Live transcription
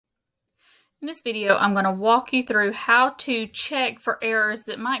In this video, I'm going to walk you through how to check for errors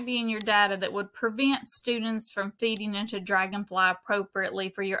that might be in your data that would prevent students from feeding into Dragonfly appropriately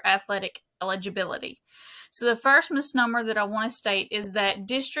for your athletic eligibility. So the first misnomer that I want to state is that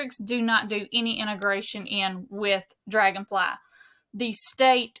districts do not do any integration in with Dragonfly. The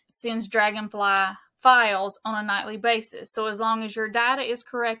state sends Dragonfly files on a nightly basis. So as long as your data is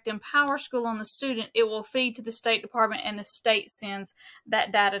correct in PowerSchool on the student, it will feed to the State Department and the state sends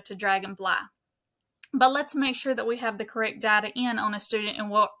that data to Dragonfly. But let's make sure that we have the correct data in on a student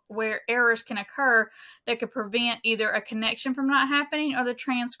and where errors can occur that could prevent either a connection from not happening or the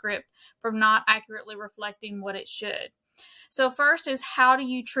transcript from not accurately reflecting what it should. So first is, how do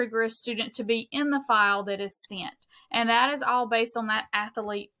you trigger a student to be in the file that is sent? And that is all based on that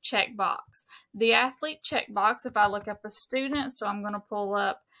athlete checkbox. The athlete checkbox, if I look up a student, so I'm going to pull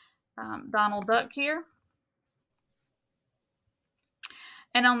up Donald Duck here.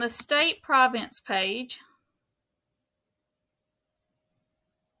 And on the state province page,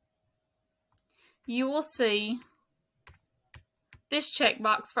 you will see this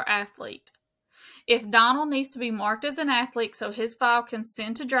checkbox for athlete. If Donald needs to be marked as an athlete so his file can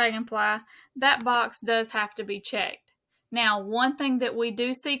send to Dragonfly, that box does have to be checked. Now, one thing that we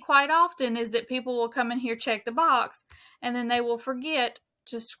do see quite often is that people will come in here, check the box, and then they will forget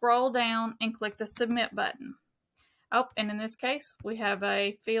to scroll down and click the submit button. Oh, and in this case, we have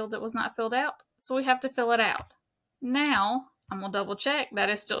a field that was not filled out, so we have to fill it out. Now, I'm going to double check. That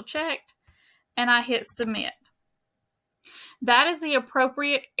is still checked, and I hit submit. That is the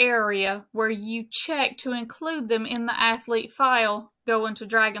appropriate area where you check to include them in the athlete file going to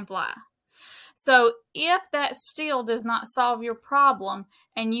Dragonfly. So if that still does not solve your problem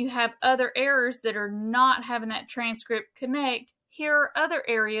and you have other errors that are not having that transcript connect, here are other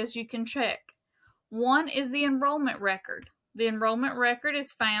areas you can check. One is the enrollment record. The enrollment record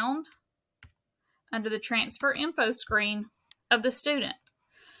is found under the transfer info screen of the student.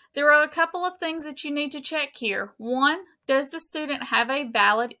 There are a couple of things that you need to check here. One, does the student have a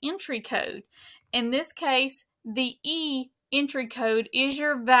valid entry code? In this case, the E entry code is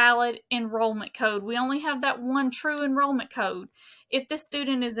your valid enrollment code. We only have that one true enrollment code. If the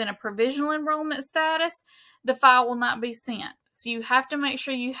student is in a provisional enrollment status, the file will not be sent. So you have to make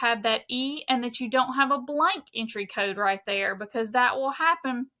sure you have that E and that you don't have a blank entry code right there, because that will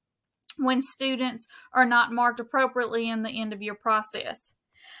happen when students are not marked appropriately in the end of your process.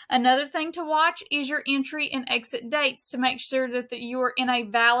 Another thing to watch is your entry and exit dates to make sure that you are in a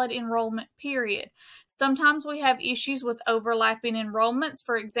valid enrollment period. Sometimes we have issues with overlapping enrollments.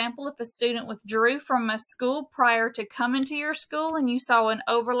 For example, if a student withdrew from a school prior to coming to your school and you saw an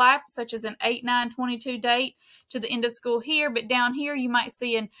overlap, such as an 8/9/22 date to the end of school here, but down here you might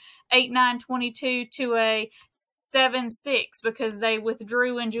see an 8/9/22 to a 7/6 because they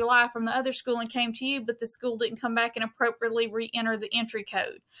withdrew in July from the other school and came to you, but the school didn't come back and appropriately re-enter the entry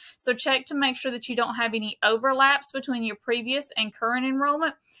code. So check to make sure that you don't have any overlaps between your previous and current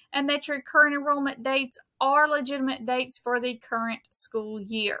enrollment, and that your current enrollment dates are legitimate dates for the current school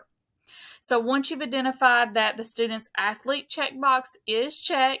year. So once you've identified that the student's athlete checkbox is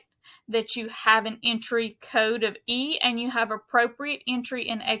checked, that you have an entry code of E, and you have appropriate entry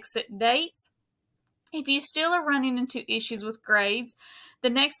and exit dates, if you still are running into issues with grades, the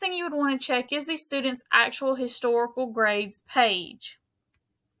next thing you would want to check is the student's actual historical grades page.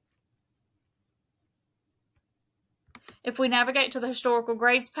 If we navigate to the historical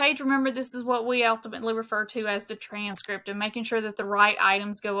grades page, remember this is what we ultimately refer to as the transcript, and making sure that the right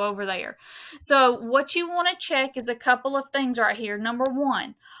items go over there. So what you want to check is a couple of things right here. Number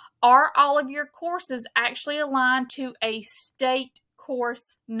one, are all of your courses actually aligned to a state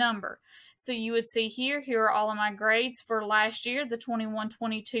course number? So you would see here are all of my grades for last year, the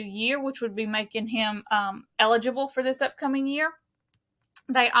 21-22 year, which would be making him eligible for this upcoming year.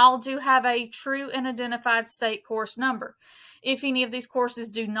 They all do have a true and identified state course number. If any of these courses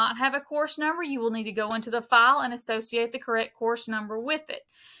do not have a course number, you will need to go into the file and associate the correct course number with it.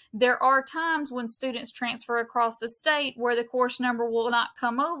 There are times when students transfer across the state where the course number will not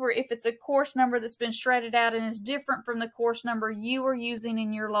come over if it's a course number that's been shredded out and is different from the course number you are using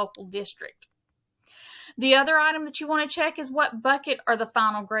in your local district. The other item that you want to check is what bucket are the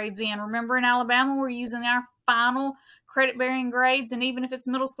final grades in. Remember, in Alabama, we're using our final credit-bearing grades, and even if it's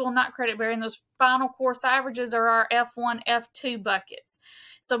middle school not credit-bearing, those final course averages are our F1, F2 buckets.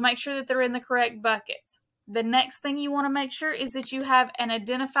 So make sure that they're in the correct buckets. The next thing you want to make sure is that you have an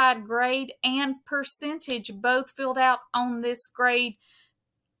identified grade and percentage both filled out on this grade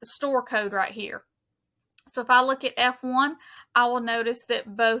store code right here. So if I look at F1, I will notice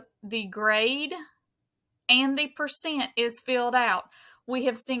that both the grade and the percent is filled out. we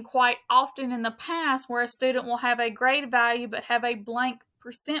have seen quite often in the past where a student will have a grade value but have a blank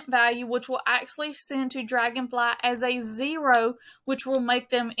percent value, which will actually send to Dragonfly as a 0, which will make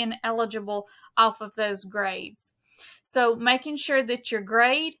them ineligible off of those grades. So making sure that your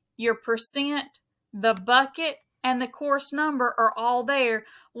grade, your percent, the bucket, and the course number are all there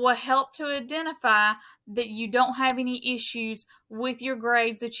will help to identify that you don't have any issues with your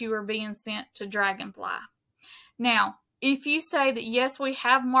grades that you are being sent to Dragonfly. Now, if you say that yes, we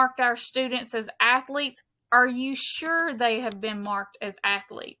have marked our students as athletes, are you sure they have been marked as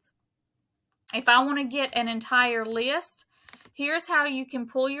athletes? If I want to get an entire list, here's how you can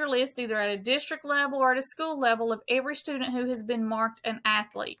pull your list either at a district level or at a school level of every student who has been marked an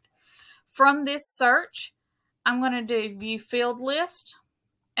athlete. From this search, I'm going to do view field list,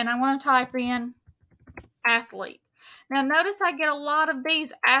 and I'm going to type in athlete. Now notice I get a lot of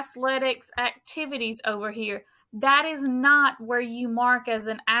these athletics activities over here. That is not where you mark as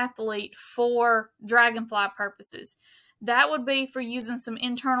an athlete for Dragonfly purposes. That would be for using some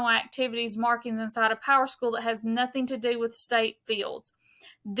internal activities markings inside of PowerSchool that has nothing to do with state fields.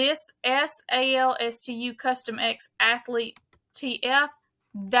 This SALSTU Custom X Athlete TF,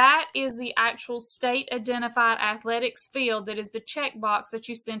 that is the actual state identified athletics field that is the checkbox that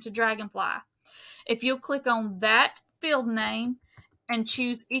you send to Dragonfly. If you'll click on that field name and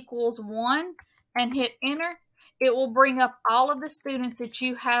choose =1 and hit enter, it will bring up all of the students that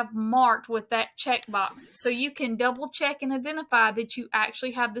you have marked with that checkbox. So you can double check and identify that you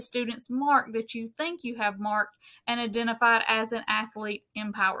actually have the students marked that you think you have marked and identified as an athlete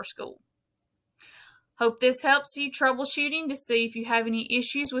in PowerSchool. Hope this helps you troubleshooting to see if you have any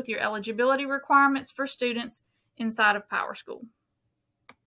issues with your eligibility requirements for students inside of PowerSchool.